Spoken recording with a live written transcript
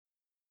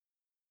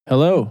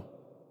Hello.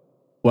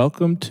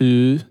 Welcome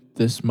to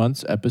this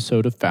month's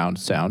episode of Found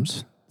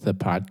Sounds, the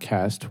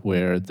podcast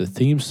where the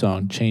theme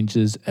song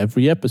changes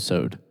every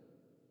episode.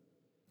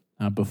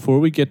 Before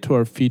we get to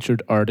our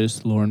featured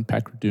artist, Lauren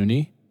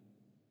Pacarduni,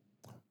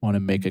 I want to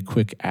make a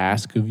quick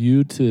ask of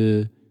you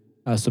to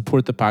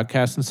support the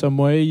podcast in some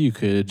way. You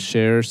could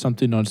share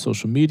something on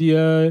social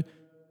media.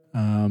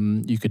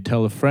 You could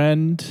tell a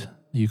friend.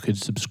 You could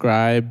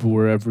subscribe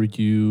wherever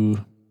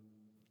you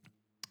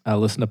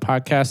listen to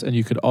podcasts, and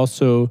you could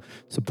also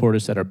support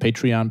us at our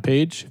Patreon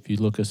page. If you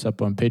look us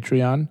up on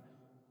Patreon,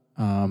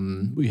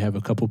 we have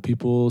a couple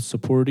people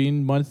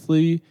supporting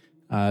monthly.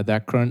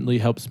 That currently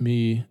helps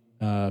me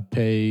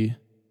pay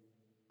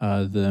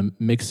the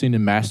mixing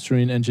and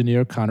mastering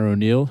engineer, Connor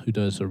O'Neill, who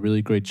does a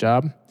really great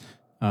job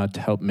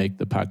to help make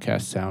the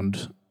podcast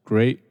sound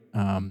great.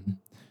 I'm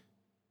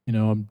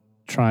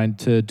trying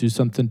to do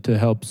something to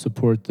help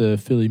support the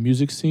Philly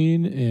music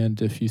scene,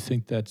 and if you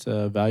think that's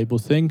a valuable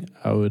thing,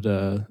 I would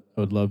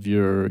love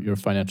your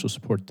financial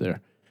support there.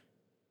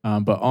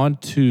 But on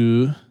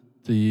to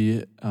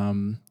the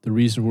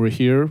reason we're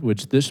here,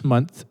 which this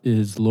month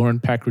is Lauren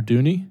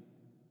Pacarduni.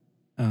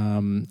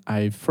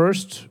 I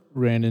first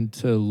ran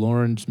into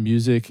Lauren's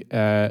music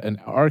at an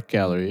art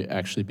gallery,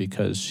 actually,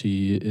 because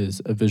she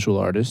is a visual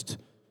artist.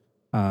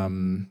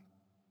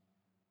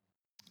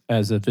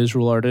 As a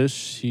visual artist,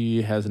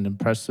 she has an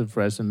impressive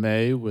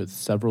resume with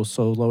several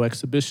solo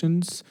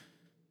exhibitions,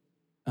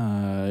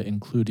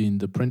 including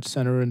the Print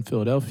Center in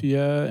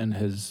Philadelphia, and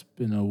has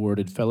been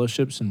awarded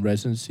fellowships and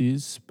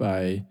residencies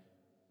by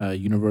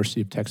University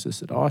of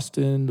Texas at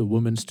Austin, the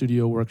Women's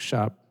Studio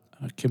Workshop,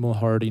 Kimmel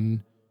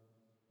Harding,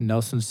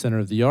 Nelson Center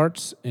of the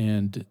Arts,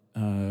 and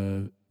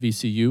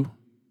VCU.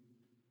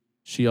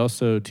 She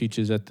also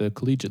teaches at the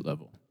collegiate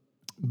level.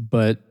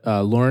 But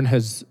Lauren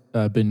has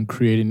been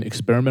creating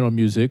experimental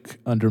music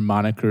under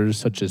monikers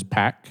such as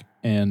Pack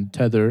and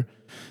Tether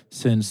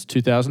since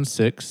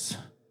 2006.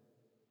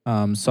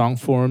 Song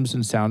forms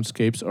and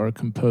soundscapes are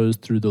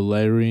composed through the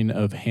layering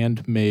of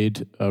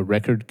handmade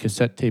record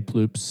cassette tape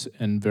loops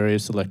and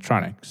various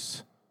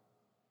electronics.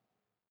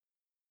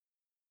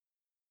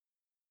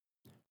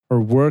 Her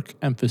work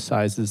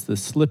emphasizes the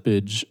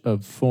slippage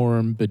of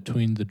form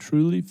between the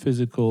truly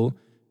physical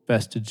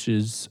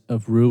vestiges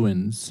of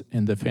ruins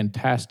and the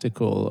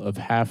fantastical of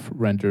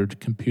half-rendered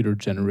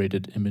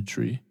computer-generated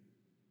imagery.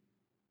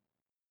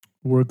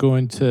 We're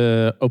going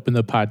to open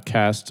the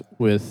podcast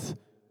with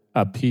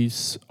a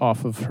piece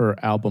off of her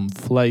album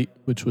Flight,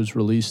 which was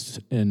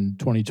released in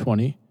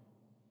 2020,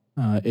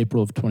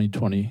 April of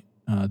 2020.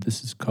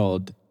 This is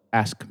called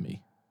Ask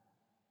Me.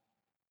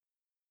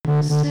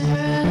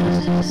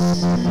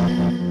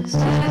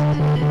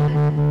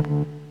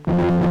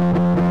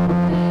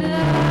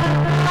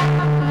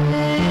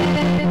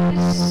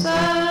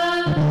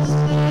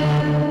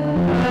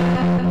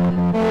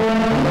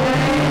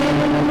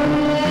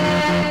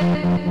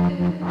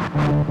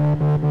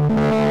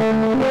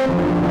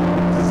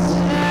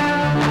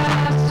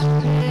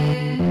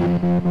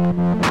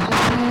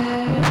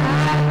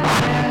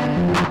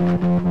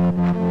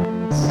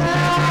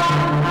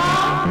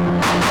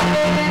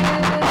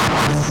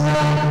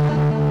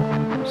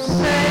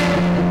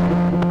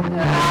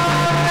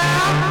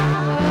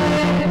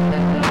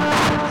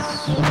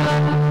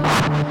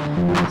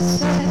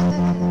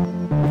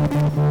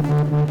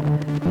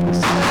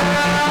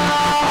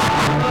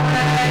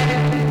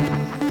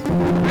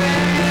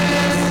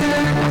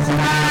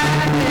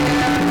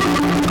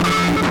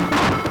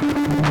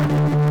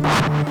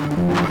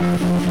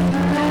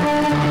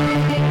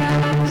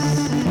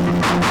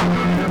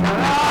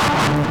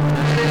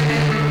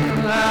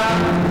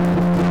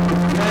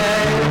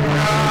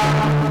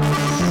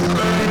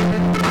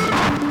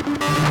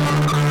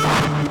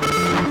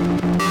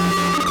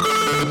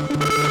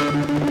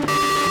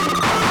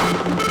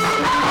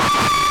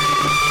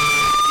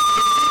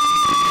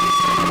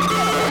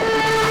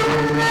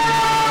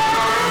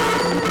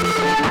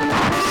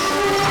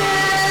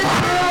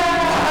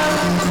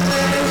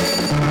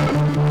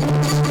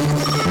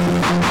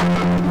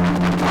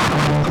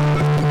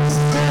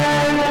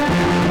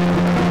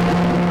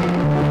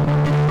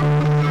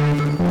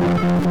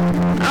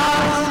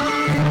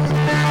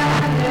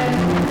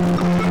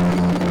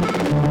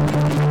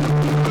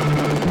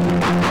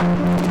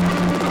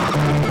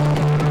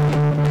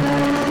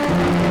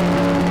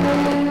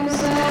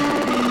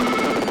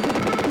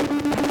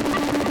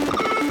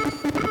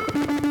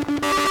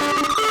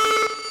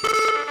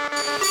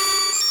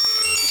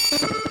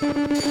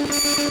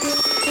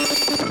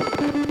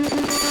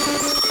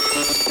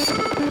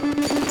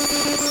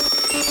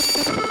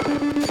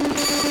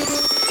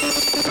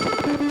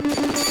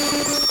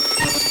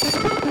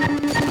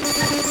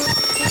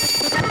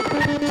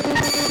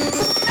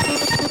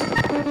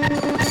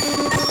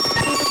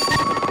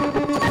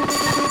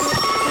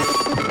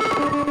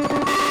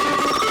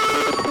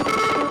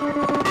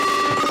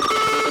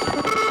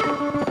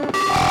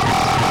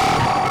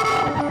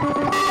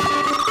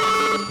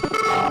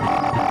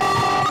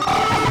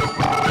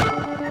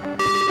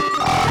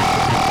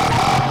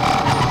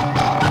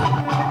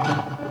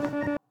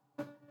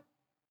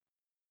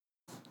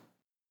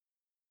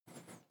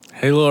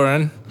 Hey,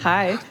 Lauren.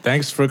 Hi.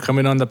 Thanks for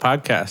coming on the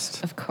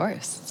podcast. Of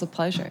course. It's a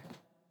pleasure.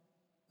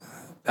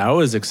 That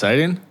was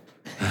exciting.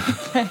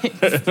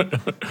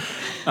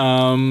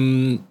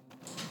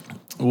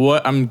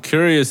 What I'm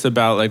curious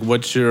about, like,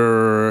 what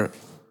your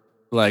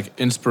like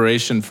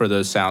inspiration for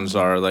those sounds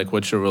are, like,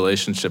 what your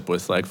relationship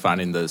with like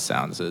finding those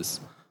sounds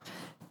is.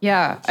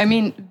 Yeah. I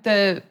mean,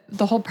 the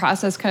whole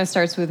process kind of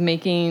starts with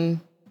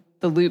making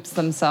the loops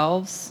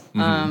themselves,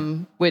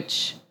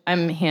 which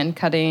I'm hand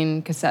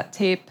cutting cassette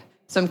tape.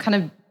 So I'm kind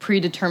of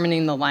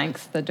predetermining the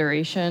length, the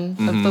duration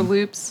of the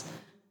loops.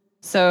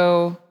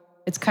 So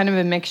it's kind of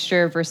a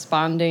mixture of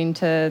responding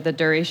to the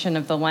duration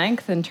of the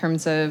length in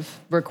terms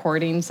of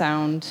recording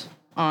sound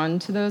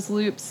onto those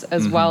loops,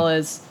 as well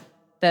as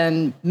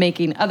then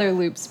making other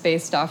loops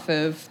based off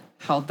of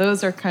how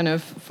those are kind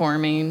of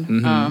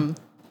forming.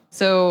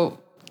 So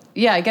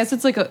yeah, I guess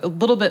it's like a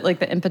little bit like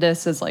the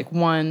impetus is like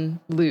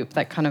one loop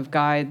that kind of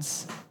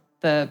guides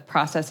the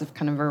process of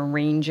kind of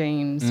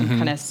arranging some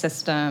kind of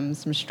system,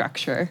 some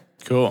structure.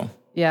 Cool.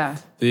 Yeah.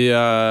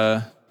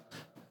 It's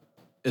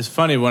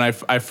funny when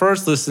I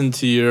first listened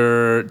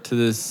to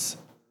this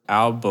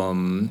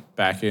album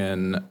back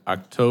in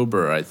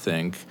October, I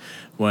think,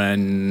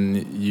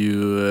 when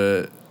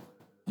you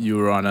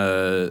were on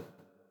a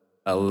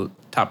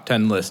top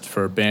 10 list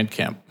for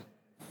Bandcamp.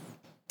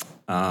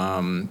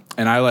 And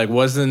I like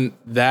wasn't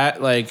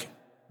that like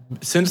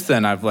since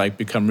then I've like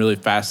become really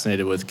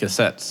fascinated with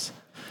cassettes.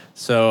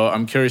 So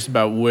I'm curious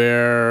about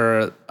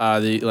where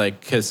the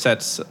like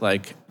cassettes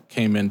like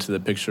came into the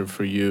picture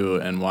for you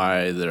and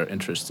why they're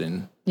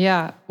interesting.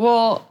 Yeah.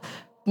 Well,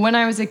 when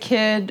I was a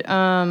kid,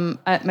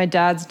 my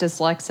dad's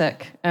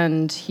dyslexic,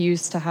 and he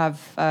used to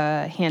have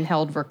a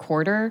handheld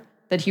recorder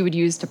that he would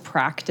use to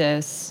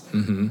practice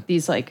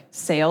these like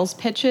sales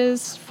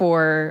pitches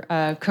for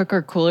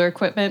cooker cooler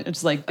equipment, which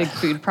is like big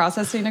food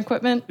processing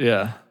equipment.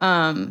 Yeah.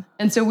 And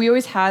so we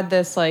always had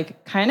this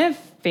like kind of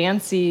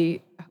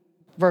fancy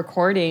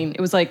recording. It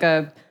was like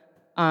a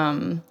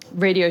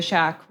Radio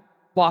Shack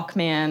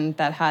Walkman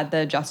that had the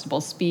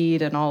adjustable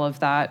speed and all of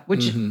that,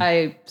 which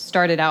I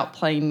started out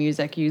playing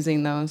music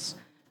using those.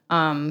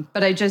 But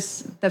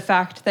the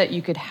fact that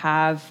you could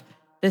have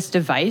this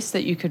device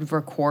that you could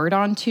record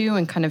onto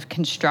and kind of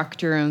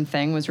construct your own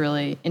thing was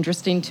really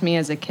interesting to me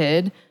as a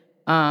kid.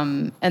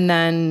 And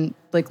then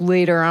like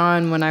later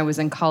on when I was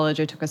in college,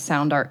 I took a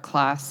sound art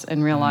class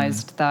and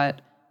realized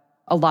that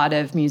a lot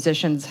of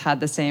musicians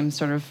had the same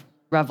sort of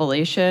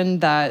revelation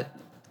that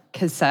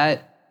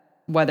cassette,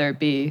 whether it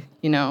be,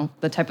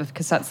 the type of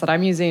cassettes that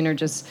I'm using or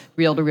just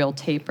reel-to-reel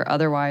tape or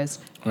otherwise,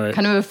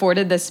 kind of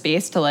afforded the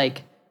space to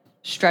like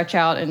stretch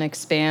out and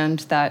expand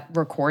that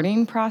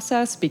recording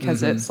process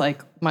because it's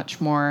like much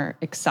more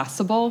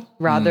accessible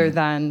rather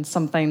than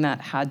something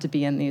that had to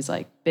be in these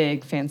like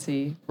big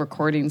fancy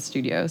recording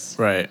studios.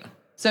 Right.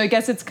 So I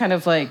guess it's kind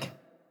of like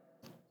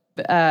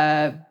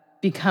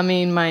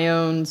becoming my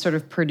own sort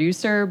of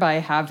producer by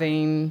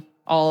having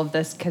all of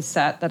this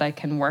cassette that I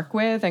can work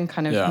with and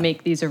kind of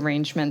make these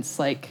arrangements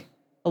like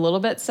a little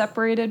bit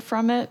separated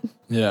from it.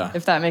 Yeah.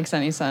 If that makes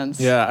any sense.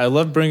 Yeah, I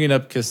love bringing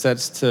up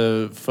cassettes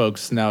to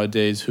folks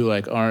nowadays who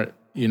like aren't,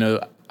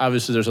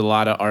 obviously there's a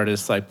lot of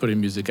artists like putting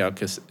music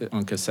out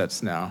on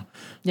cassettes now.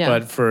 Yeah.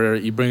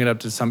 But you bring it up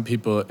to some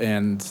people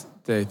and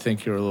they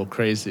think you're a little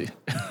crazy.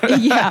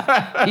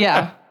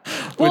 Yeah.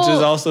 Which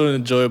is also an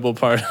enjoyable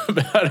part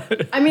about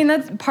it. I mean,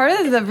 that's part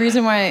of the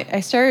reason why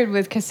I started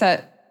with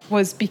cassette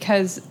was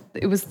because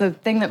it was the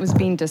thing that was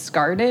being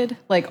discarded.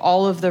 Like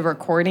all of the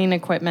recording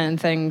equipment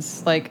and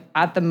things, like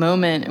at the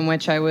moment in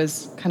which I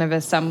was kind of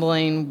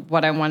assembling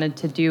what I wanted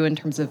to do in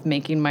terms of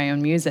making my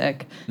own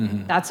music,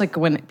 that's like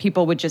when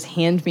people would just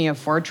hand me a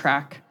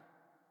 4-track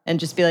and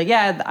just be like,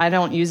 yeah, I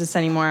don't use this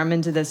anymore. I'm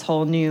into this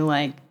whole new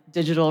like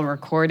digital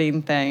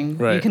recording thing.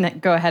 Right. You can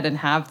go ahead and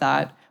have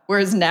that.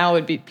 Whereas now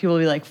people would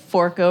be like,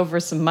 fork over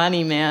some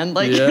money, man.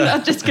 Like, you're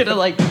not just going to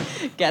like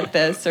get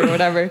this or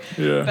whatever.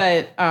 Yeah.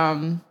 But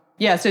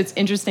so it's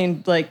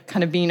interesting, like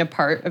kind of being a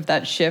part of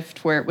that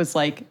shift where it was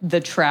like the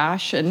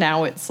trash and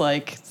now it's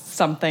like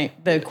something,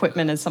 the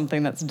equipment is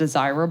something that's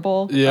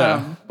desirable,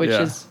 which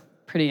is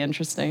pretty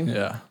interesting.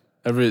 Yeah.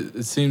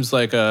 It seems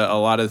like a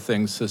lot of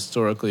things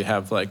historically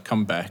have like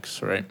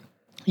comebacks, right?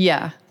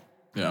 Yeah.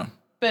 Yeah.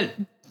 But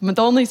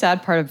the only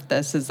sad part of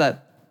this is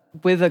that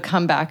with a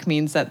comeback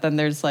means that then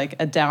there's like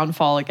a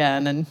downfall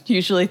again, and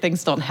usually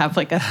things don't have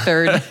like a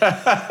third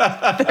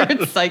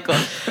cycle.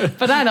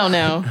 But I don't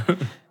know.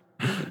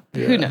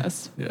 Yeah. Who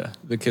knows? Yeah,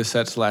 the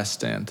cassette's last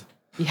stand.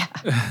 Yeah.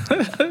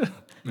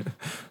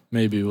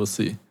 Maybe we'll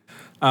see.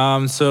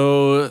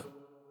 So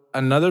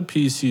another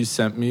piece you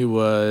sent me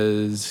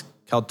was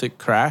Celtic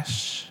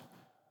Crash.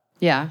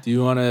 Yeah. Do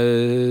you want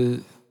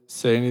to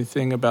say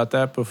anything about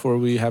that before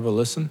we have a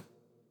listen?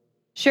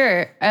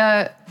 Sure.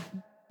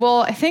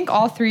 Well, I think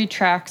all 3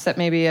 tracks that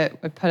maybe I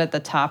would put at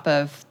the top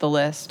of the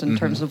list in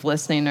terms of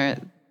listening are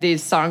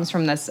these songs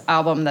from this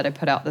album that I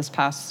put out this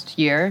past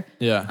year.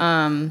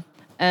 Yeah.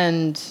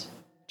 And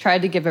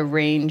tried to give a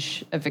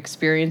range of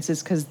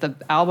experiences because the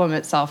album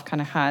itself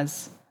kind of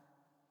has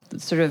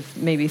sort of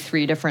maybe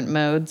 3 different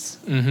modes.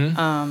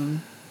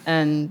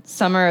 And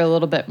some are a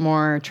little bit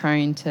more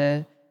trying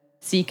to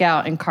seek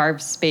out and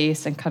carve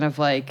space and kind of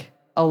like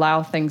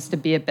allow things to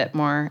be a bit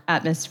more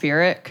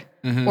atmospheric,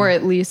 or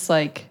at least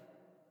like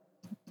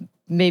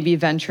maybe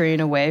venturing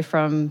away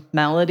from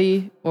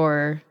melody,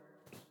 or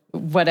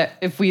what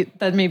if we,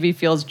 that maybe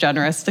feels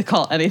generous to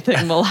call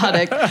anything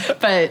melodic,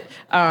 but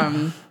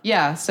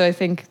yeah, so I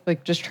think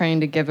like just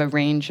trying to give a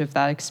range of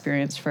that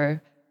experience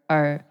for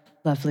our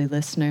lovely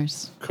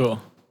listeners.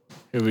 Cool.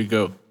 Here we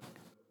go.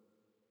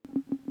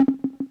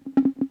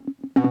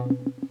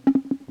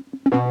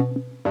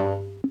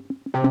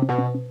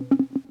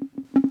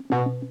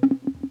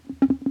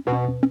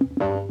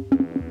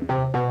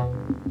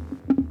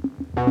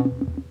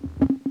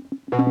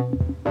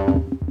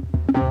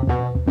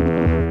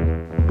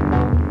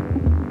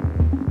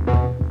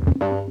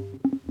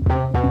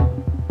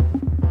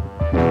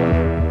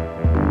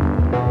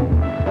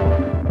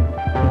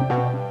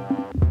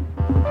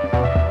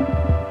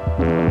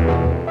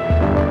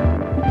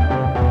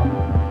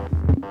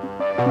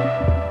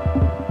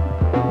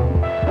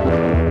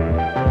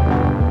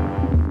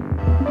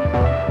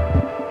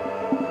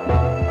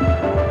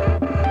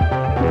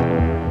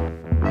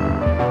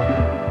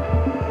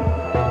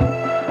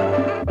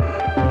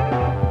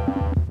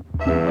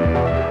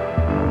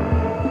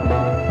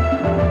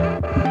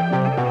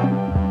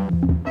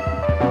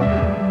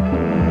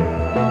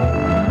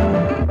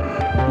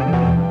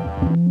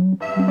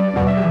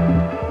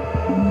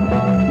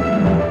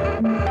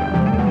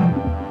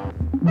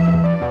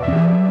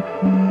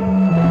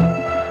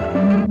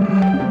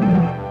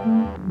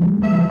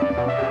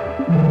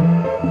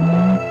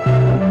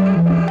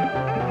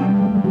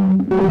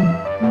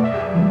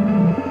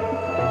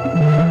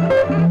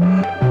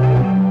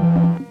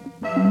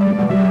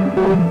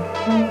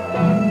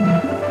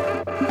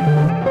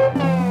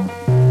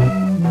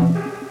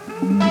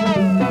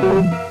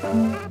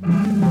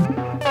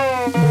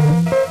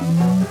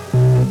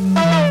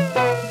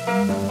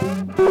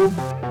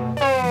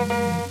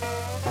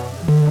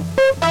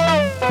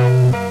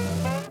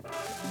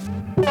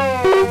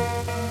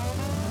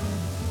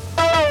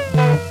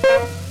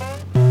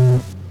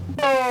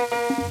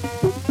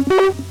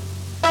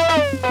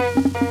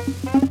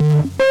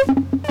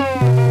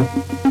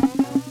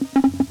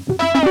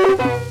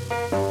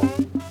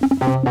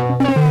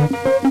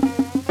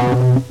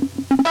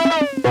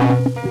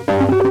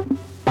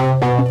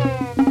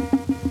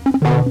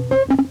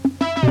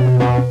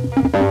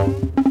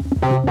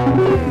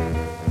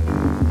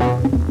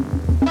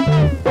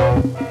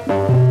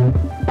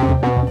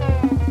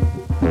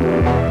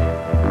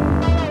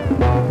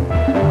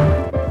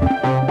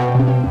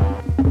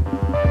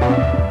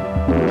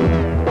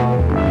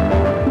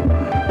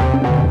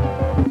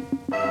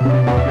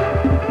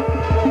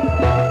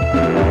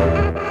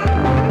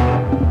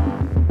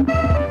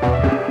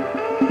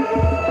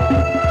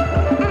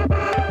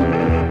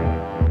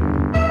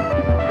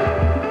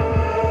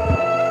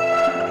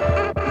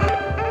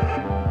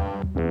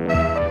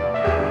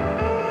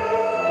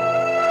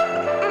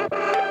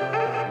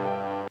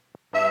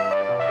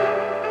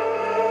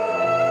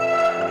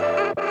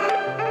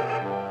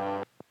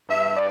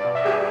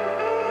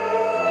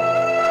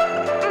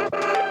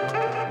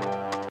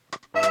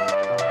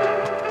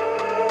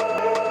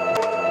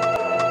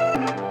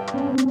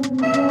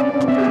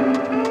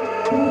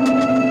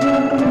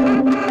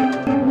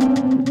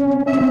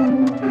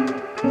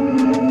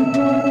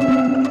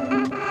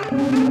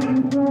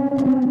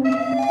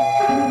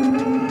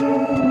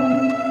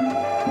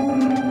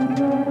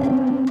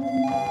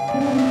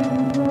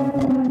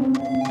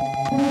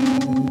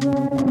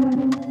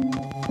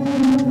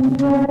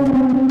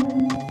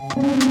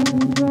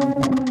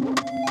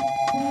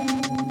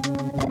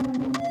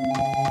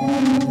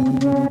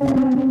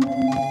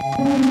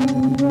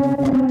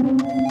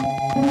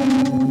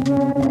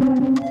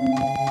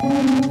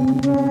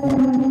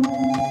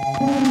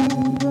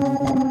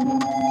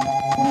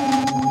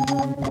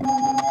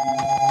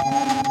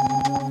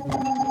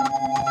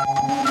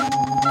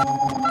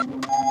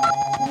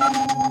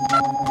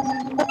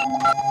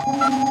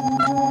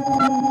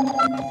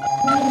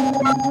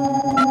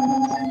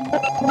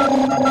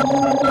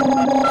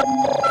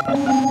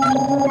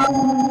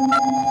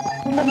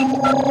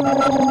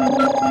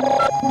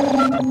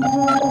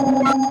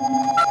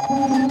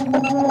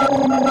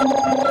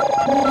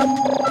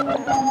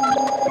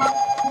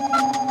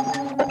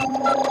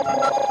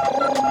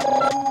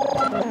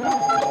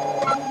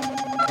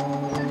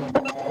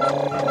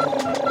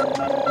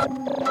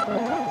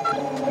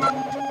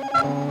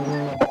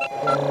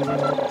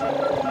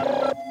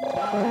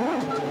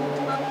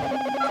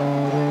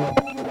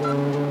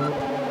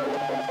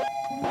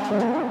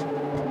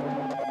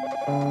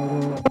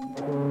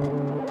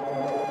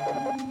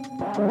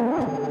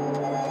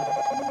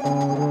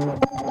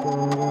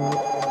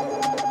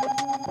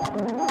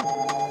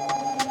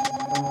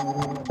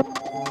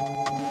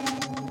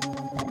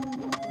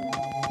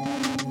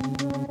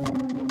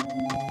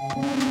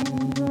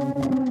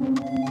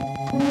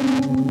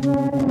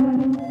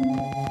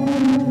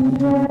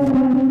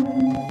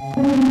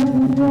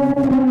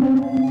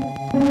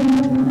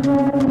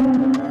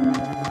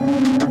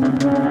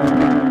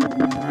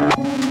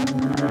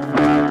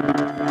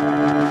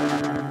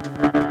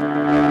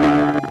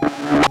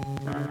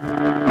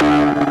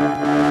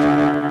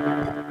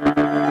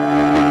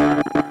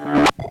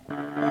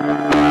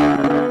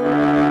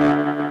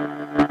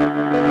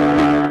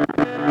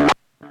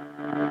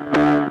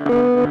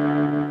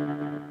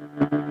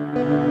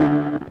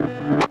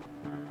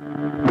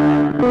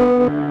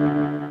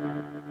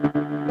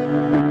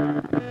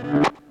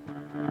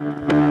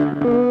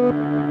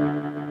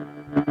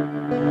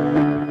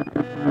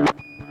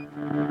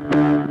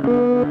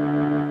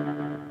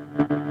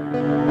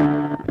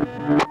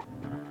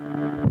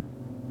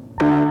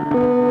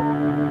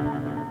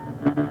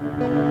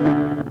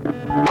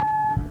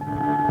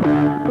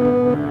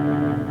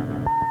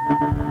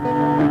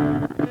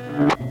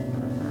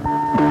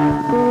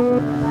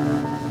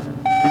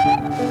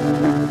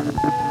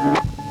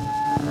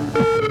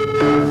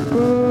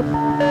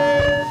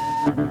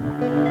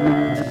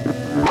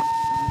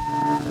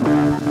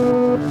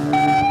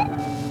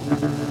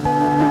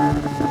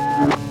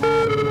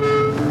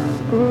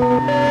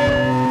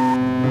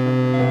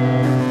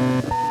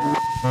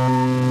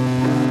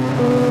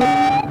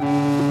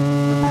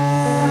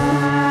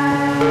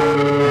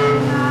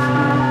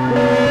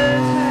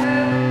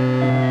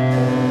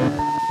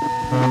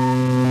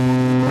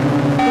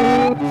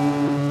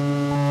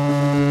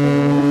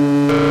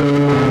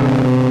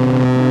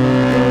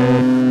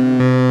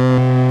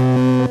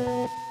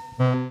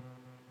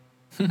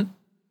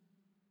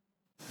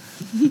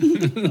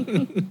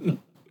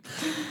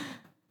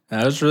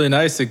 That was really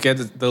nice. It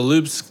gets the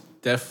loops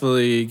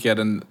definitely get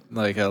a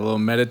little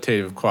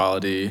meditative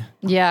quality,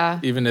 Yeah.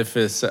 even if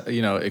it's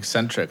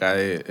eccentric.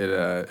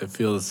 It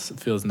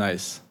feels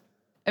nice.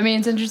 I mean,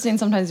 it's interesting.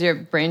 Sometimes your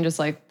brain just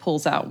like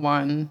pulls out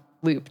one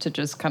loop to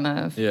just kind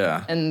of,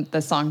 and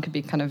the song could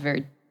be kind of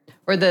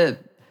the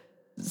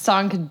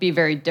song could be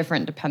very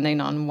different depending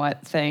on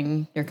what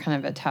thing you're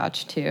kind of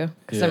attached to.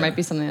 Because there might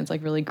be something that's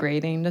like really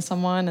grating to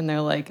someone, and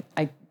they're like,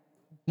 I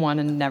want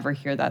to never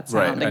hear that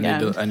sound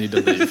again. I need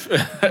to leave.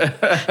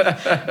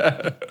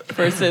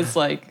 Versus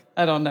like,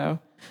 I don't know,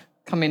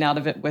 coming out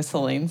of it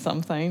whistling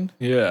something.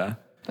 Yeah.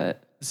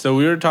 But so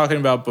we were talking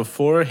about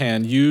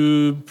beforehand,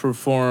 you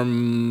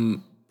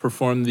perform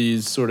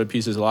these sort of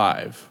pieces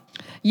live.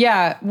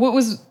 Yeah. What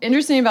was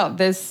interesting about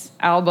this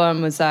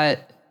album was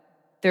that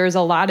there's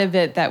a lot of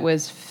it that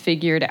was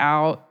figured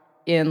out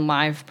in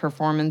live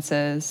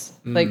performances,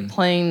 like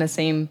playing the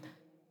same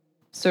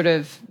sort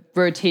of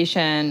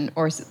rotation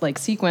or like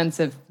sequence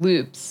of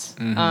loops,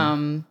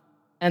 and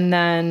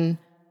then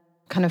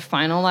kind of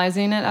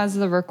finalizing it as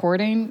the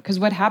recording. Because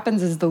what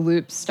happens is the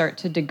loops start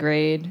to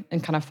degrade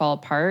and kind of fall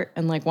apart.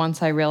 And like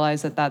once I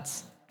realize that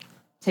that's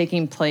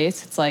taking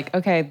place, it's like,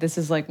 okay, this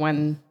is like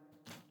when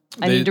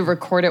I need to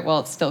record it while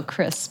it's still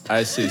crisp.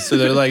 I see. So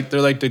they're like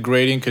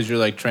degrading because you're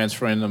like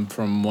transferring them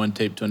from one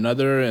tape to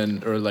another,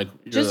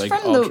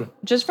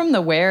 just from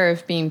the wear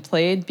of being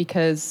played,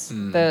 because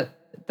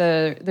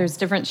there's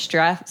different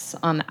stress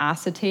on the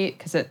acetate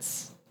because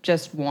it's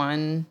just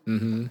one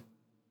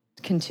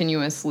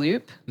continuous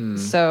loop.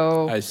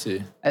 So I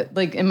see.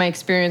 Like in my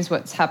experience,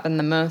 what's happened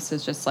the most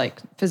is just like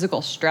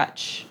physical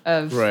stretch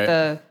of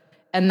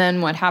and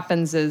then what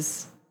happens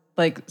is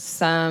like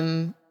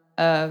some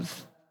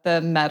of the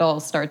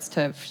metal starts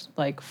to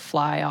like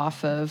fly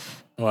off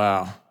of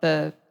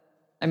and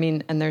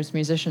there's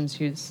musicians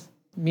whose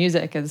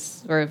music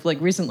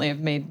recently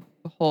have made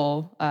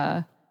whole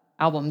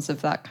albums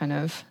of that kind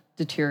of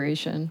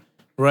deterioration.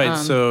 Right.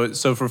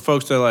 So for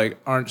folks that like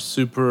aren't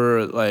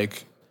super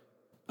like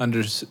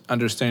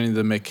understanding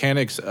the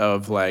mechanics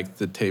of like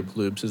the tape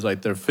loops, is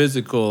like their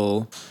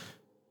physical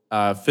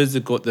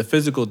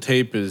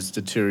tape is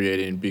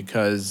deteriorating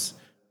because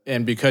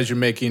you're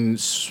making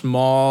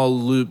small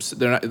loops.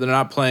 They're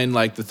not playing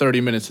like the 30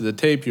 minutes of the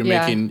tape. You're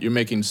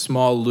making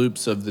small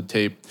loops of the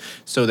tape,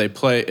 so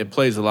it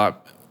plays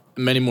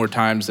many more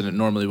times than it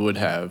normally would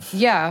have.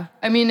 Yeah.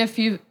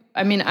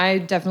 I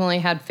definitely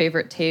had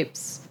favorite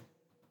tapes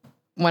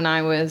when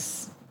I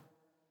was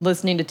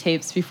listening to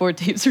tapes before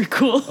tapes were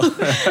cool.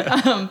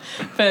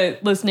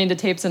 But listening to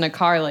tapes in a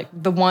car, like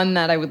the one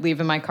that I would leave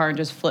in my car and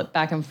just flip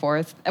back and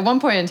forth. At one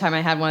point in time,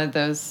 I had one of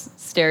those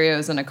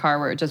stereos in a car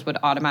where it just would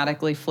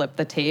automatically flip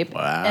the tape.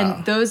 Wow.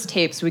 And those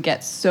tapes would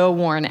get so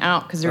worn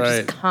out because they're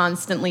just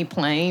constantly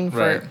playing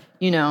for,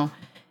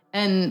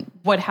 And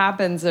what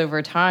happens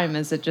over time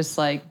is it just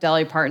like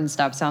Dolly Parton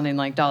stops sounding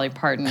like Dolly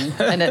Parton.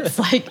 And it's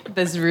like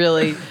this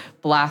really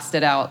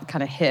blasted out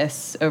kind of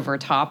hiss over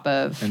top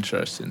of.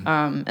 Interesting.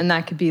 And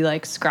that could be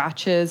like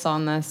scratches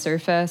on the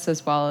surface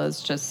as well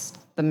as just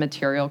the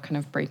material kind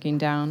of breaking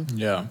down.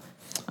 Yeah.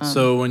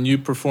 So when you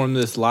perform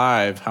this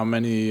live, how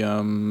many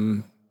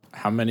 4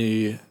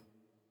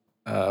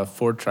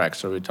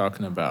 tracks are we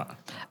talking about?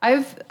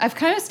 I've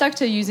kind of stuck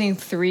to using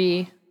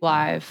 3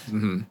 live.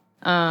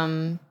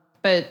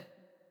 But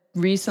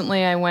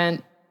recently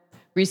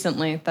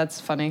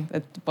that's funny.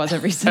 It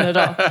wasn't recent at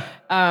all.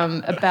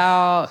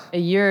 About a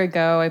year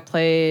ago, I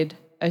played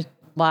a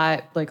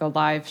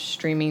live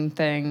streaming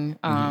thing.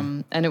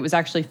 And it was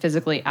actually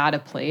physically at a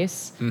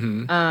place.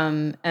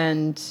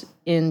 And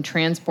in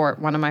transport,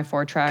 one of my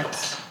 4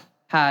 tracks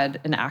had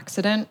an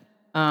accident.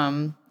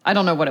 I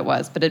don't know what it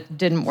was, but it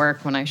didn't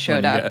work when I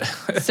showed up.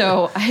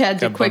 So I had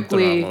to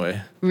quickly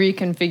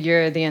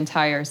reconfigure the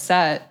entire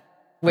set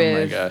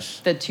with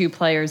the 2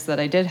 players that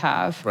I did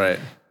have. Right.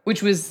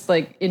 Which was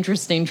like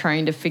interesting,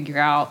 trying to figure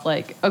out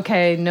like,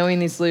 okay, knowing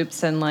these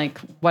loops and like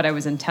what I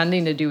was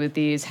intending to do with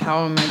these,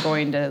 how am I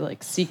going to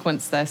like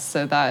sequence this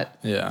so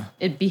that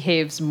it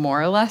behaves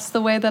more or less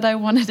the way that I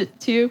wanted it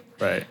to.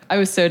 Right. I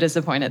was so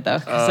disappointed though,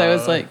 because I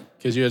was like,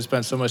 because you had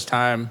spent so much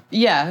time.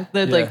 Yeah,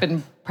 they'd like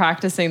been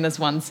practicing this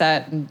one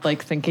set and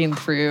like thinking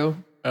through.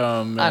 I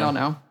don't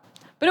know,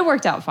 but it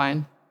worked out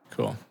fine.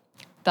 Cool.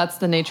 That's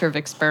the nature of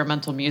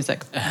experimental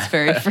music. It's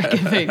very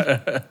forgiving.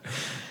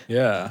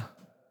 Yeah.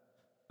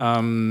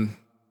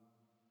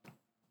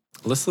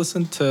 Let's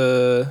listen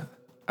to.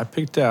 I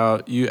picked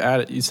out, you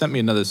sent me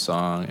another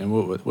song, and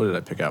what did I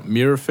pick out?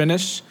 Mirror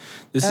Finish.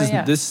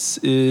 This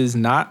is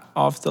not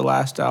off the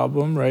last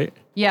album, right?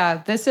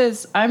 Yeah,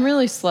 I'm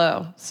really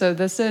slow. So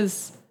this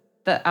is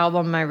the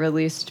album I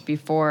released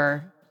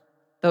before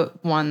the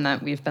one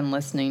that we've been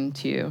listening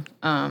to.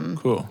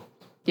 Cool.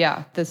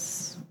 Yeah,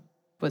 this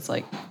was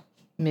like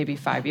maybe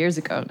 5 years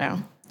ago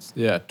now.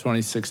 Yeah,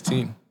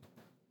 2016.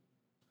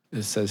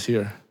 It says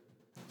here.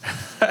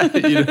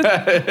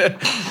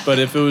 But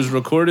if it was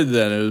recorded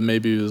then,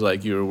 maybe it was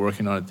like you were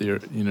working on it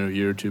a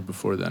year or two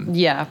before then.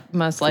 Yeah,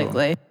 most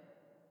likely.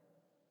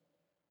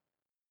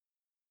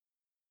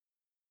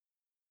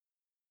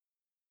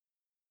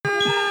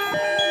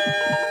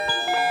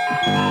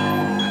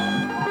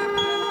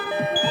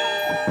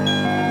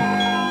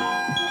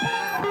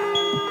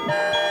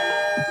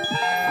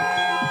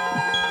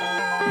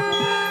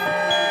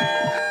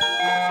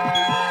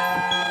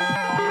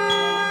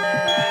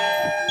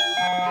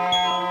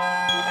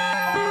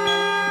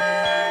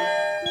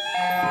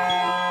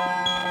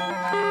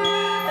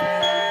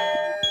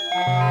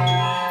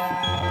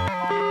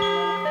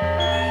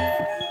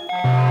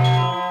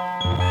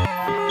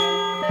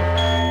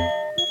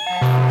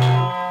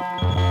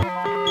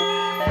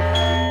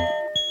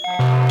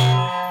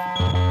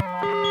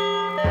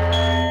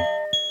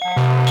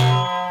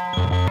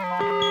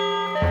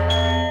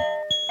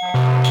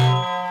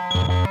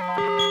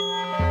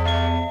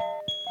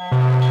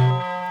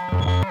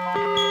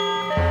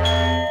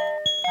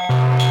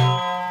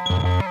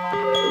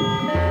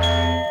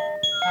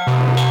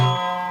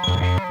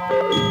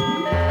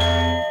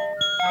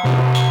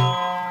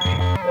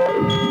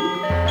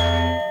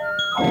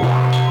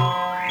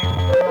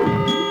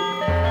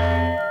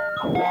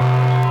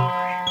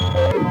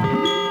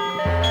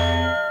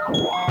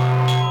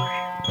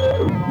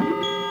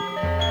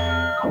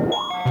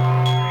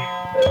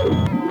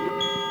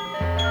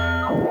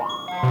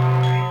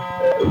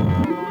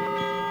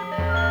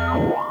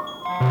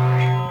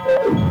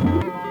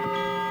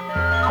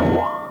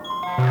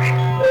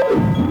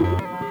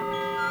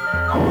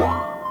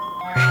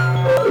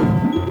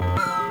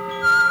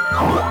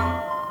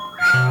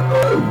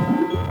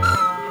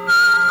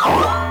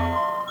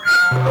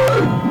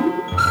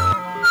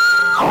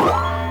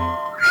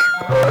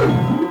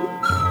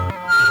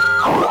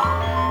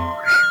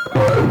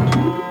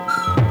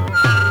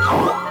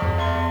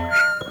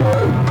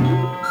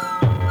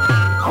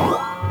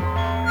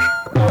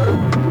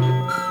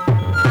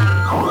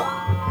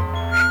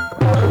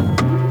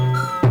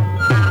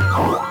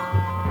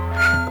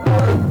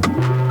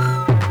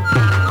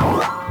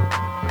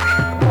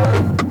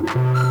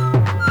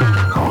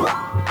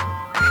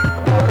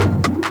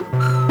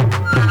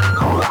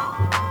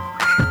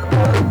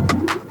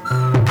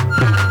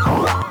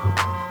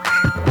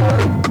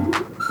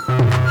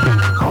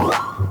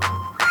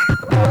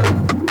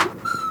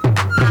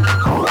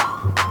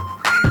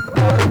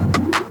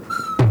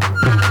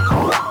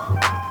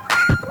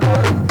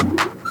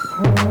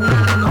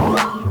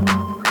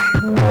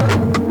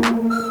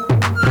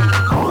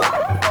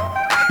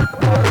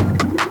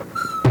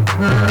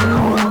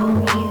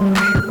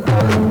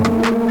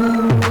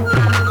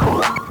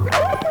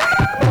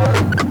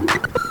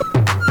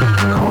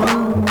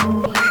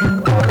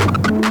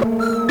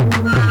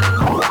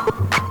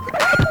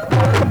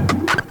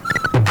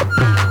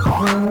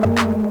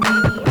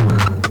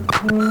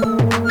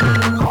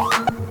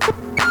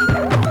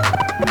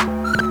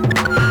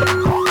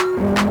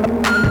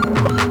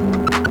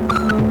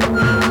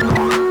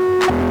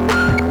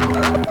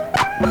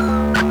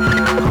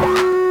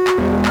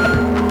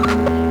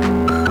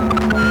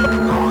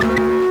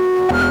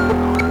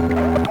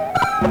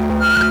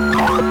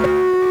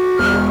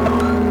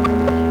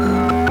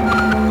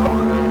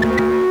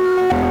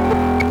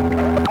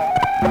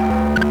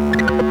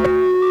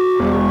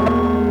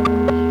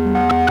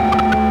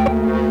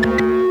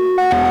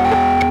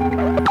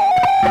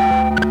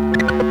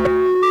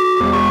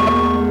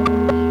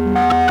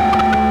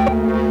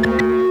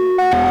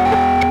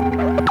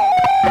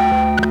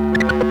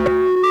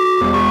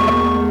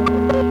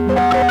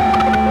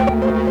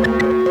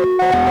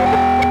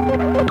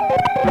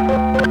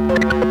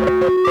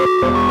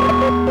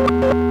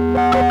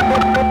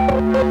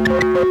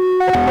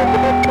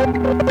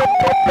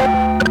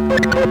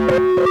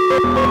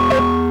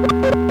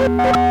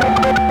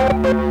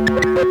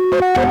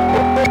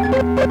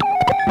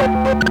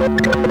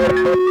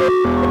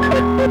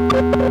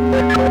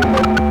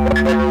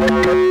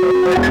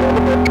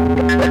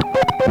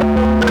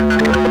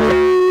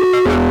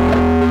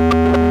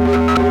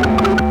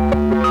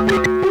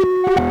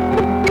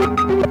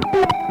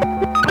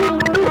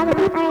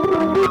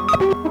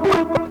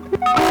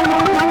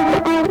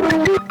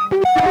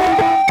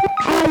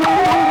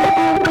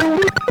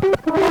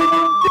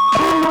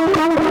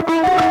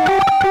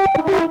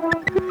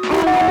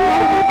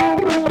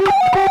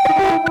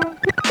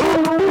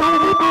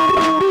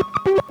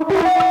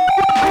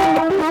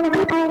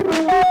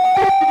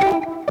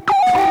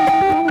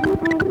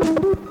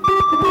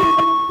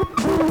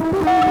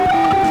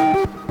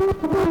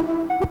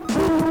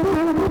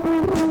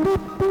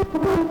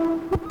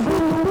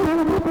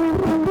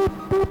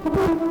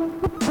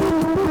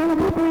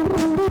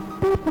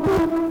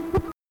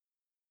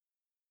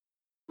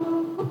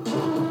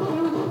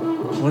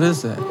 What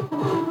is that?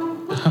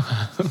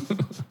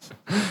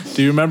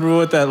 Do you remember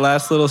what that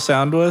last little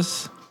sound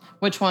was?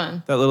 Which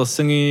one? That little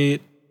singy.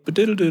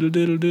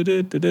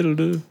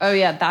 Oh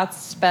yeah, that's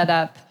sped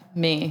up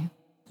me.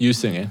 You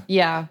singing.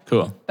 Yeah.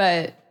 Cool.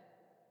 But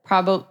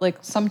probably like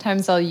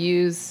sometimes I'll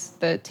use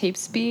the tape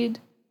speed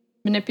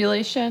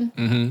manipulation.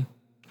 Mm-hmm.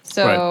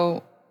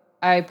 So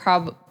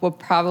what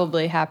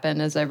probably happen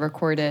is I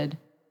recorded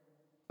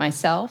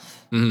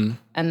myself and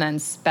then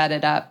sped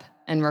it up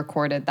and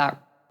recorded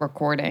that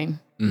recording.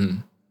 Mm-hmm.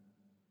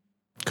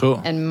 Cool.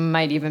 And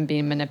might even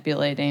be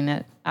manipulating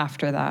it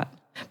after that.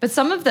 But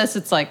some of this,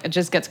 it's like, it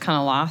just gets kind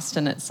of lost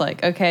and it's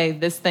like, okay,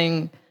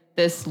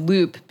 this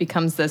loop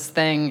becomes this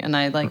thing. And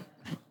I like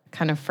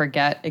kind of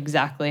forget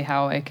exactly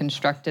how I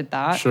constructed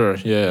that. Sure,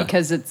 yeah.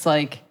 Because it's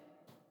like,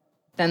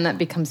 then that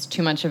becomes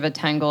too much of a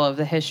tangle of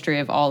the history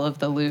of all of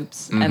the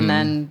loops. And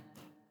then,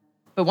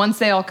 but once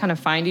they all kind of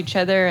find each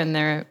other and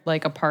they're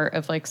like a part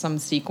of like some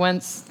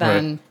sequence,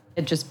 then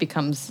it just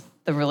becomes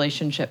the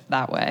relationship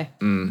that way.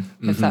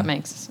 If that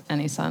makes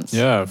any sense.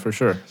 Yeah, for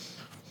sure.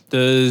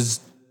 Does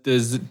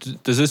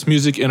this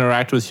music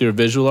interact with your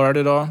visual art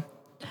at all?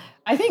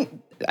 I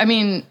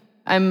mean,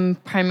 I'm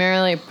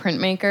primarily a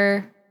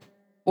printmaker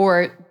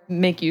or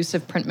make use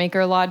of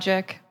printmaker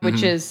logic,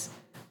 which is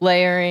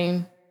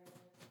layering,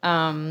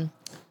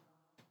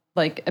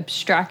 like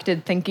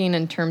abstracted thinking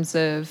in terms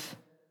of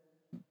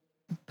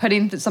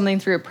putting something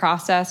through a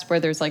process where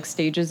there's like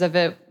stages of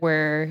it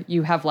where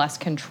you have less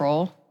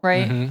control,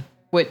 right?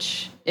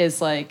 Which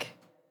is like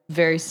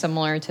very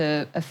similar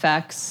to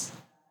effects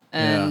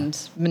and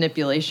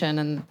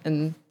manipulation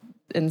and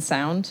in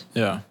sound.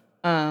 Yeah.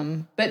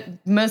 But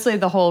mostly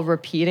the whole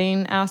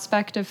repeating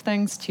aspect of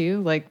things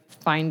too, like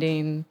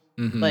finding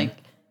like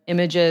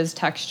images,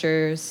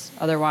 textures,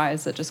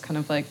 otherwise that just kind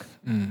of like,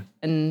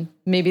 and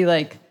maybe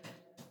like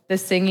the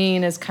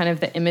singing is kind of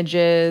the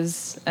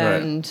images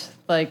and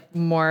like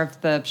more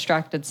of the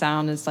abstracted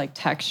sound is like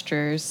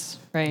textures,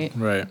 right?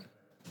 Right.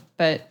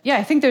 But yeah,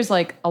 I think there's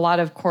like a lot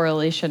of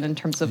correlation in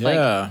terms of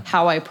like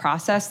how I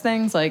process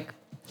things. Like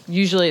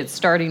usually it's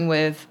starting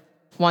with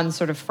one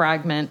sort of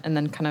fragment and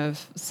then kind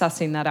of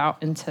sussing that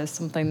out into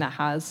something that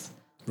has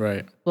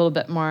a little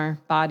bit more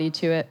body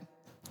to it.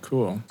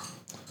 Cool.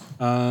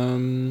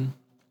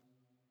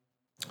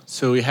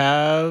 So we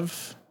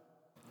have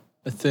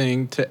a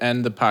thing to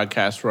end the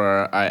podcast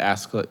where I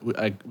ask,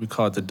 we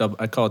call it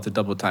I call it the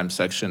double time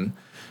section.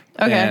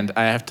 Okay. And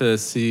I have to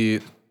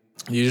see,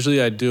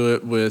 usually I do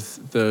it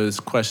with those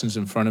questions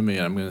in front of me,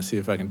 and I'm going to see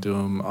if I can do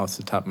them off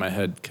the top of my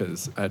head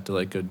because I have to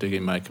like go dig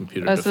in my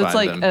computer to find them. So it's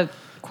like a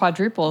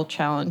quadruple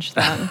challenge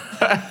then.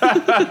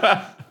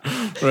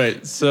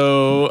 Right.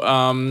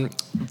 So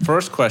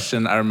first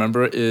question I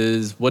remember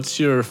is, what's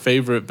your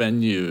favorite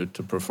venue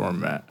to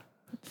perform at?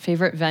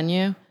 Favorite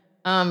venue?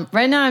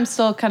 Right now I'm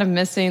still kind of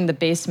missing the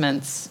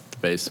basements.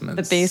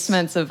 The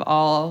basements of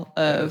all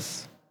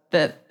of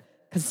that,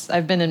 because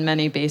I've been in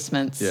many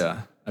basements.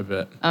 Yeah, I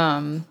bet.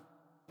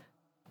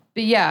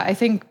 But yeah, I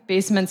think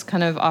basements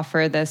kind of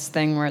offer this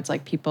thing where it's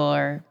like people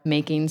are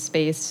making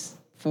space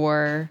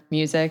for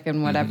music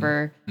and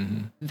whatever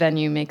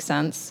venue makes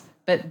sense.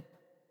 But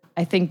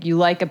I think you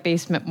like a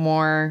basement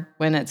more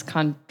when it's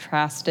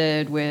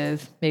contrasted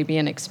with maybe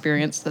an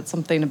experience that's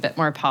something a bit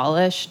more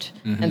polished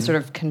and sort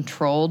of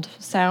controlled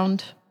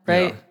sound,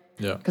 right?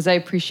 Yeah. Because I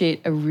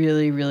appreciate a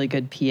really, really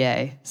good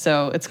PA.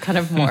 So it's kind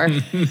of more,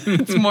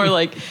 it's more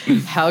like,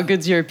 how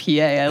good's your PA?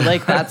 I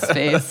like that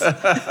space.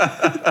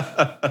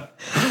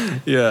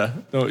 Yeah.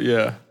 Oh,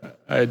 yeah.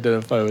 I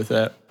identify with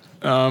that.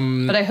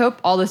 But I hope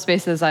all the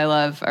spaces I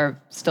love are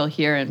still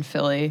here in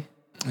Philly.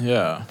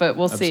 Yeah. But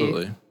we'll see.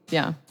 Absolutely.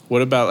 Yeah.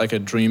 What about like a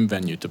dream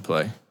venue to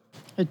play?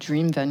 A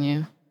dream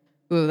venue.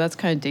 Ooh, that's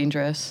kind of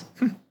dangerous.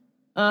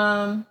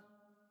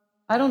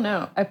 I don't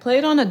know. I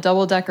played on a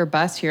double-decker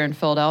bus here in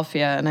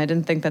Philadelphia, and I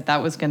didn't think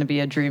that was going to be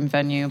a dream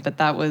venue, but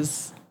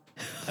that's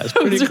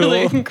pretty cool.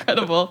 Really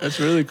incredible. That's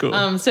really cool.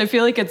 So I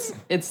feel like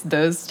it's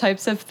those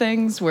types of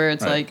things where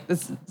it's like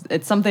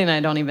it's something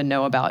I don't even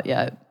know about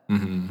yet.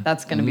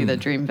 That's going to be the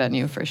dream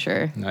venue for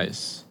sure.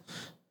 Nice.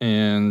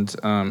 And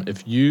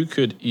if you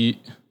could eat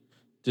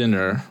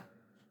dinner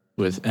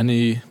with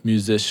any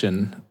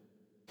musician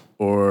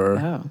or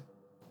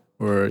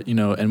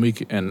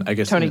and I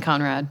guess Tony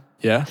Conrad.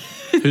 Yeah?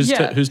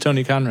 Who's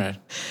Tony Conrad?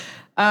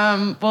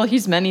 Well,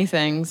 he's many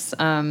things. He's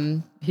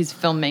a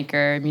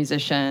filmmaker,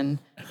 musician,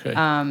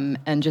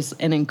 and just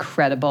an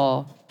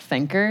incredible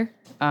thinker,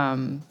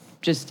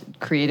 just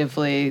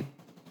creatively,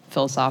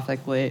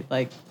 philosophically,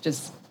 like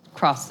just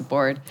across the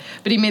board.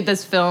 But he made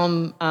this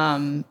film,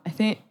 I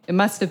think it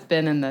must have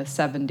been in the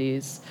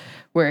 70s,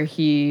 where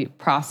he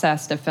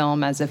processed a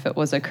film as if it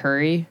was a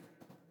curry.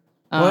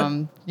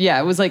 Yeah,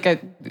 it was like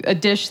a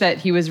dish that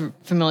he was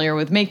familiar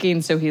with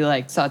making. So he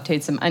like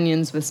sauteed some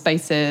onions with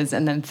spices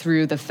and then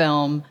threw the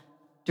film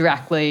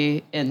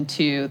directly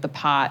into the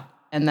pot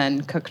and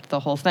then cooked the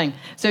whole thing.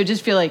 So I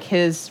just feel like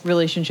his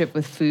relationship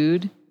with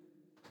food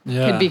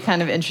could be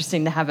kind of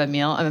interesting to have a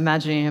meal. I'm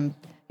imagining him,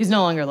 he's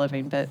no longer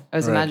living, but I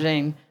was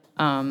imagining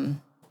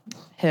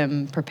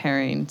him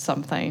preparing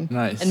something.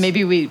 Nice. And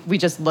maybe we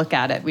just look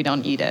at it. We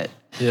don't eat it.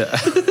 Yeah.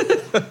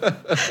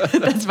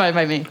 That's fine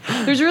by me.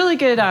 There's a really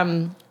good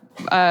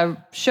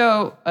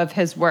show of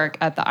his work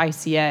at the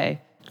ICA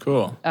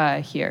Cool.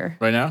 here.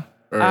 Right now?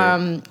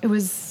 Or? It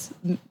was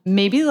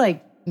maybe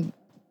right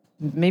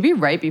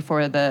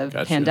before the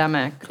Gotcha.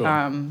 pandemic.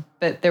 Cool.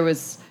 But there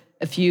was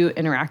a few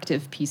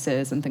interactive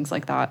pieces and things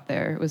like that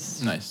there. It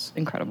was Nice.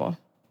 incredible.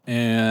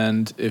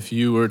 And if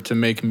you were to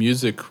make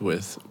music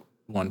with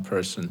one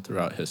person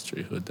throughout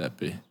history, who would that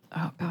be?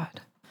 Oh,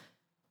 God.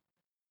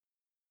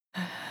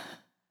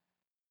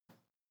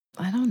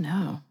 I don't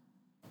know.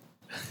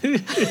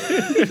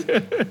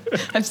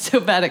 I'm so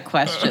bad at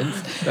questions.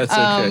 That's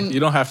okay. You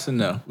don't have to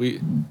know.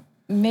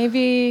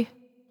 Maybe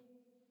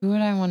who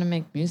would I want to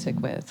make music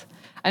with?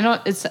 I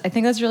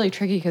think that's really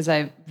tricky because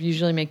I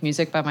usually make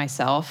music by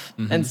myself.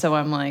 And so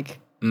I'm like,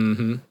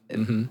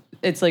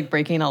 it's like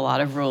breaking a lot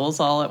of rules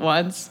all at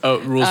once. Oh,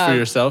 rules for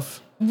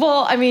yourself?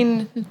 Well, I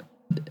mean,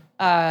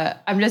 I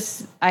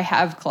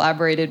have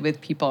collaborated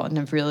with people and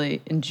have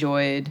really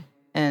enjoyed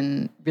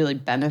and really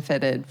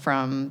benefited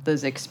from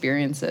those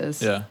experiences.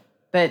 Yeah.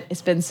 But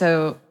it's been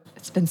so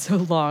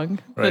long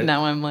Right. that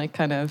now I'm like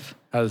kind of,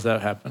 How does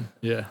that happen?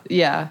 Yeah.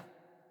 yeah.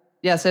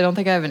 Yeah, so I don't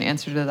think I have an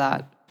answer to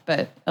that,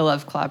 but I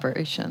love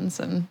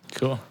collaborations and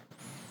Cool.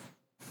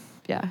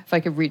 yeah, if I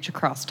could reach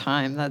across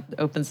time, that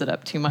opens it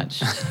up too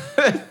much.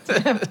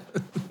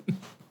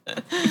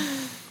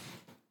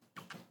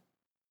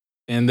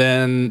 And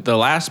then the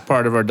last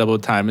part of our double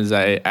time is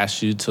I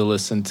asked you to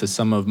listen to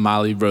some of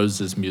Molly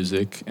Rose's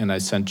music, and I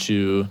sent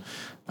you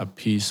a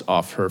piece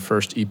off her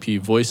first EP,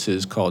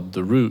 Voices, called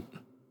The Root.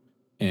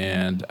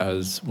 And I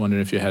was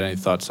wondering if you had any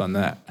thoughts on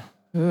that.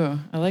 Ooh,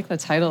 I like the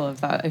title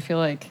of that. I feel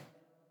like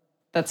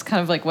that's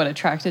kind of like what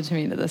attracted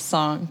me to this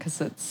song because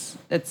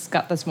it's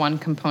got this one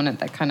component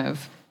that kind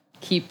of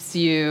keeps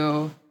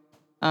you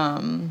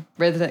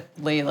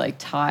rhythmically like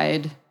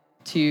tied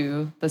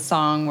to the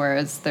song,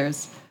 whereas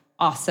there's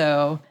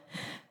also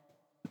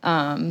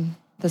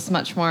this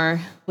much more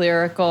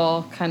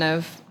lyrical kind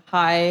of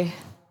high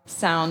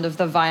sound of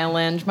the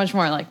violin, much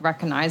more like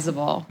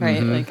recognizable,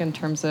 right? Like in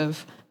terms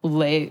of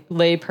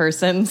lay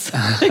person's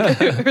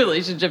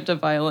relationship to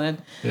violin.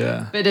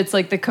 Yeah. But it's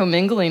like the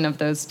commingling of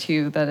those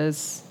two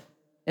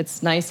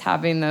it's nice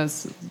having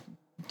those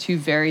two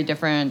very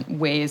different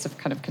ways of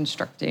kind of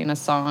constructing a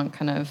song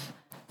kind of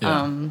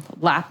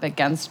lap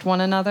against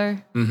one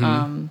another.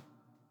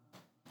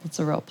 It's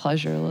a real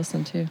pleasure to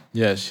listen to.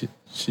 Yeah,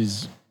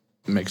 she's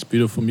makes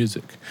beautiful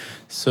music.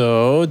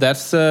 So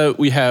that's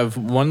we have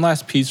one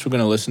last piece we're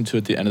going to listen to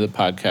at the end of the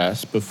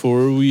podcast.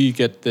 Before we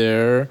get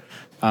there,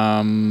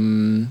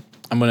 I'm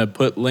going to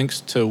put links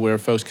to where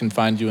folks can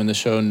find you in the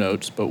show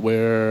notes. But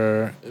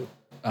where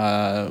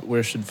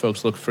should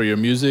folks look for your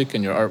music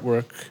and your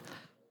artwork?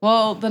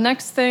 Well, the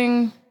next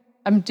thing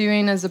I'm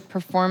doing is a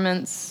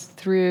performance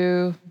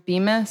through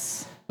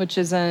Bemis, which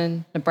is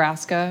in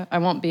Nebraska. I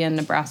won't be in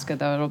Nebraska,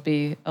 though. It'll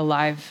be a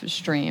live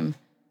stream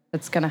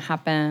that's going to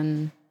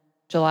happen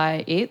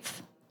July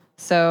 8th.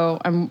 So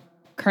I'm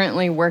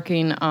currently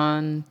working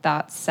on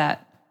that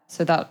set.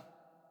 So that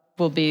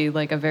will be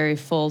like a very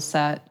full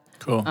set.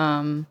 Cool.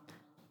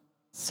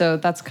 So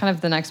that's kind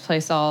of the next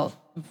place I'll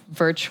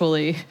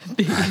virtually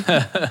be.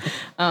 But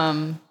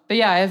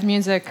yeah, I have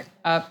music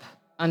up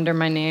under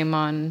my name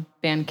on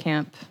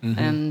Bandcamp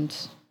and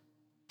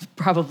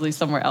probably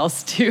somewhere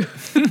else too.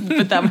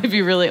 But that might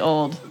be really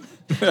old.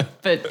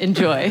 But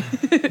enjoy.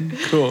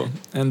 Cool.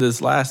 And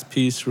this last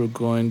piece we're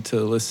going to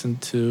listen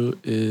to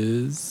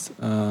is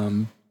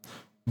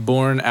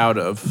Born Out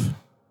Of.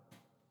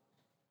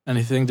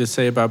 Anything to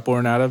say about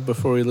Born Out Of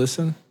before we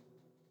listen?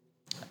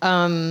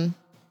 Again,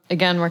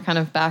 we're kind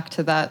of back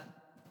to that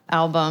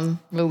album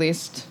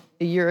released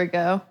a year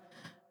ago.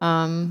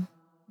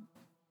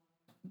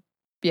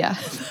 Yeah,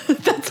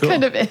 that's Cool.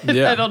 kind of it.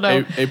 Yeah. I don't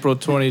know. April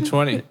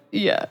 2020.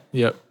 Yeah.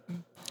 Yep.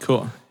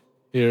 Cool.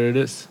 Here it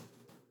is.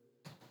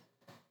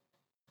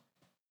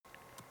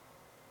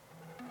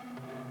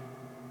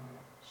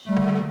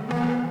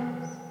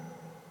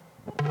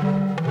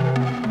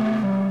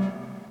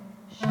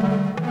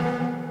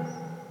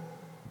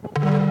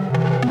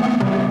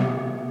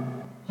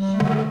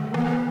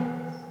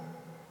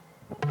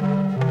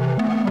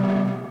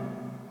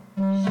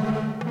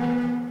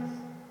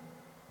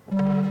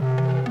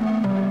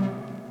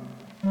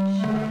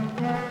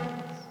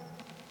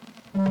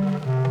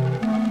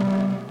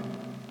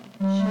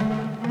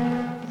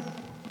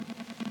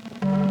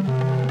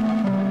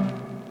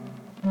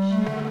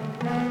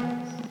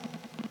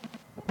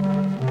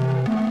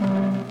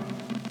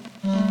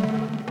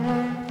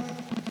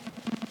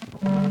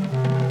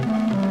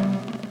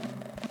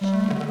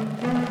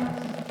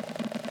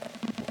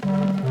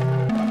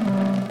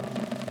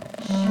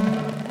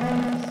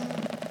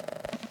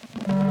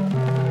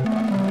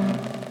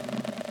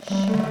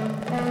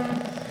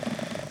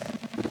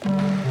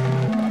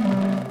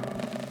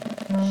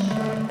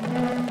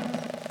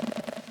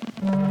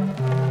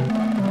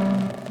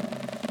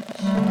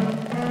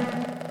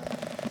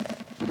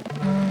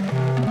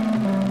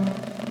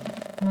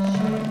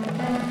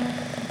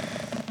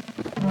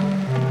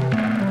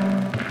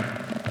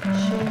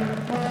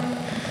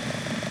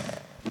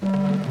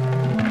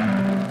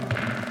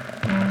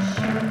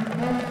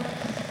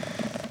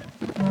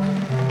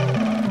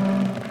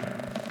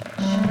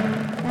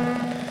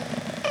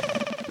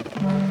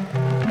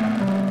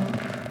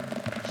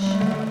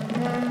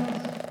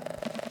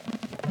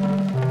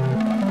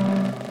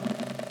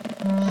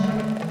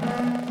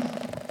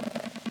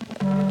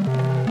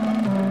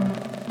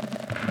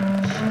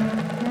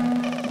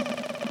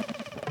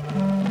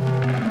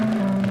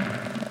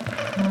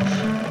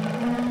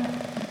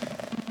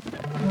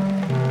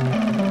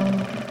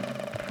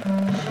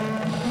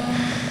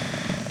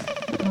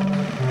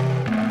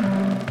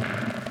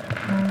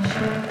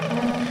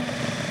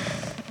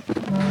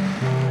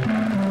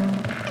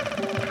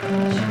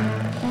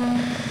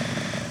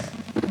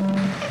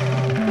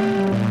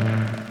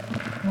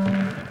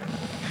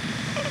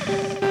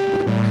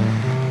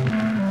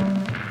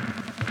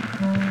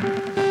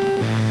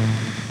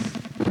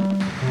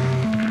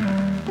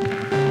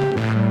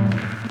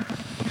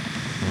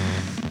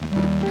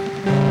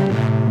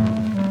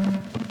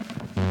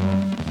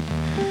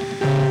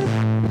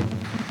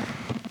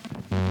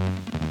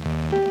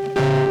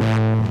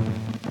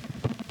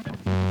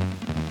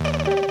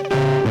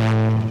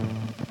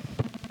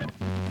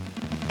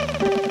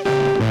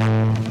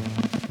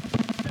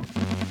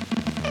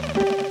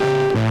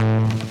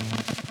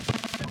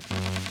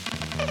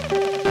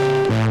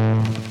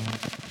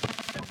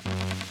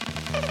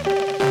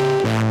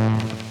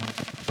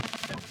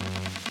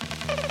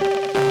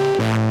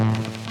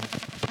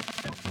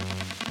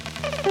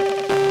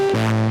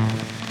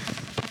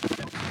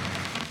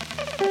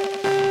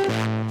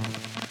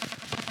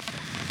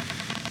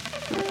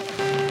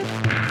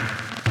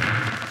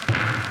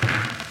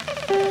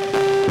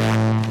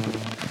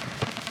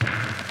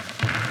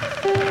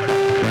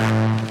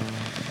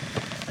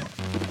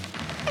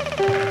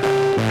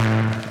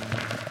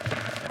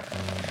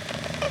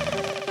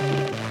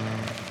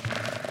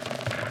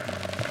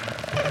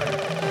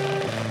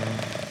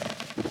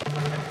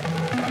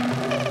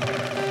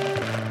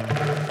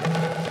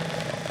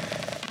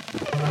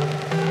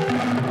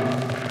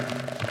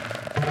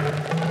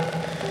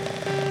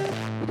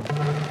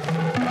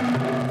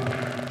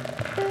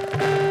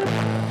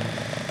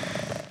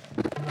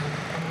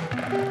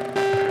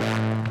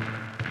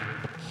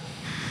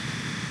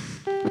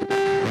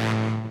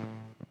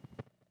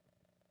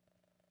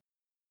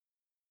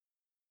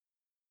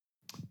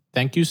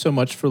 Thank you so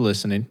much for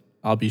listening.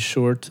 I'll be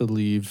sure to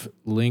leave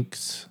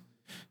links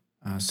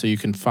so you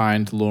can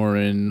find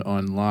Lauren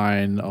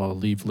online. I'll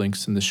leave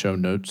links in the show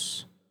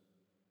notes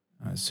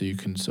so you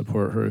can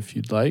support her if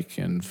you'd like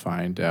and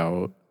find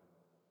out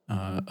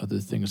other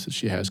things that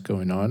she has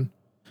going on.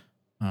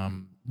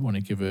 Want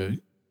to give a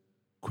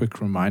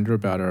quick reminder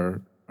about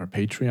our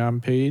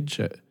Patreon page.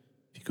 If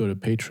you go to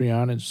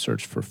Patreon and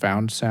search for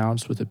Found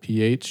Sounds with a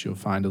PH, you'll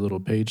find a little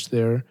page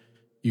there.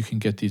 You can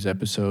get these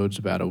episodes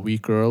about a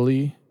week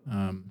early.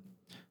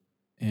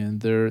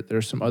 And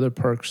there's some other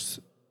perks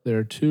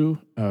there too.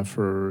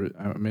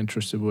 I'm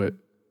interested what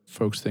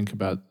folks think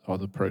about all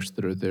the perks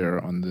that are there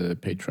on the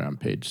Patreon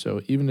page.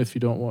 So even if you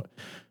don't want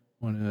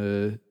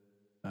to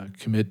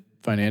commit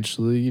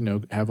financially,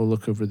 have a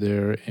look over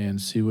there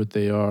and see what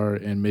they are,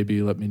 and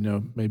maybe let me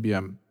know. Maybe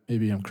I'm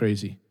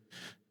crazy.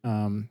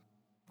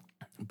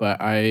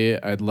 But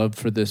I'd love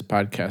for this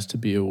podcast to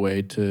be a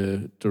way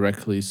to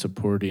directly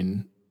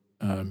supporting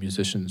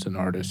musicians and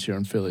artists here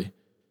in Philly.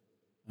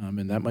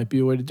 And that might be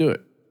a way to do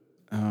it.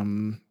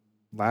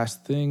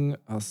 Last thing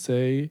I'll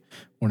say,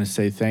 I want to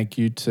say thank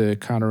you to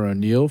Connor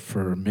O'Neill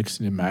for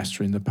mixing and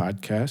mastering the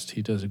podcast.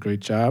 He does a great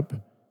job.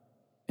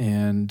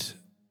 And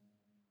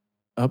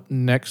up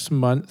next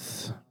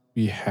month,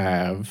 we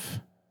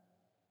have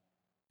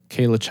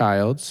Kayla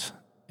Childs,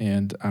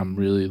 and I'm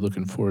really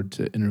looking forward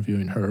to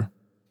interviewing her.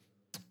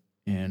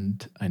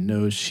 And I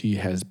know she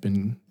has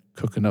been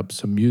cooking up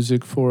some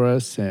music for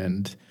us,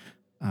 and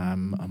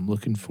I'm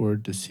looking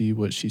forward to see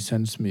what she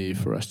sends me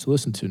for us to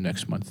listen to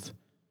next month.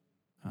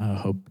 I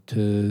hope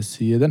to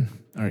see you then.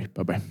 All right,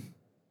 bye-bye.